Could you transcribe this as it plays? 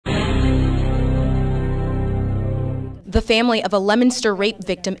The family of a Leominster rape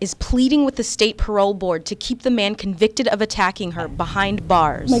victim is pleading with the state parole board to keep the man convicted of attacking her behind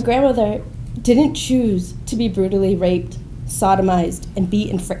bars. My grandmother didn't choose to be brutally raped, sodomized, and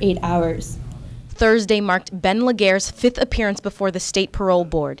beaten for 8 hours. Thursday marked Ben Laguerre's 5th appearance before the state parole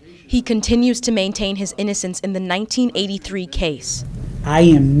board. He continues to maintain his innocence in the 1983 case. I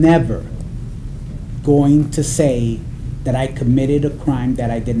am never going to say that I committed a crime that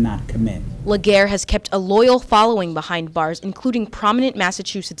I did not commit. Laguerre has kept a loyal following behind bars, including prominent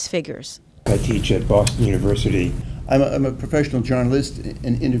Massachusetts figures. I teach at Boston University. I'm a professional journalist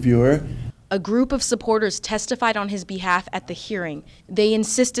and interviewer. A group of supporters testified on his behalf at the hearing. They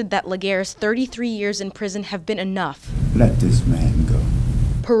insisted that Laguerre's 33 years in prison have been enough. Let this man go.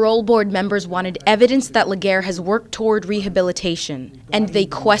 Parole board members wanted evidence that Laguerre has worked toward rehabilitation, and they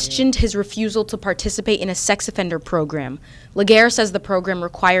questioned his refusal to participate in a sex offender program. Laguerre says the program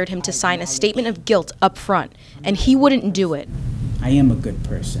required him to sign a statement of guilt up front, and he wouldn't do it. I am a good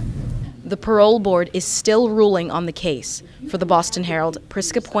person. The parole board is still ruling on the case. For the Boston Herald,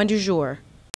 Priska Point du Jour.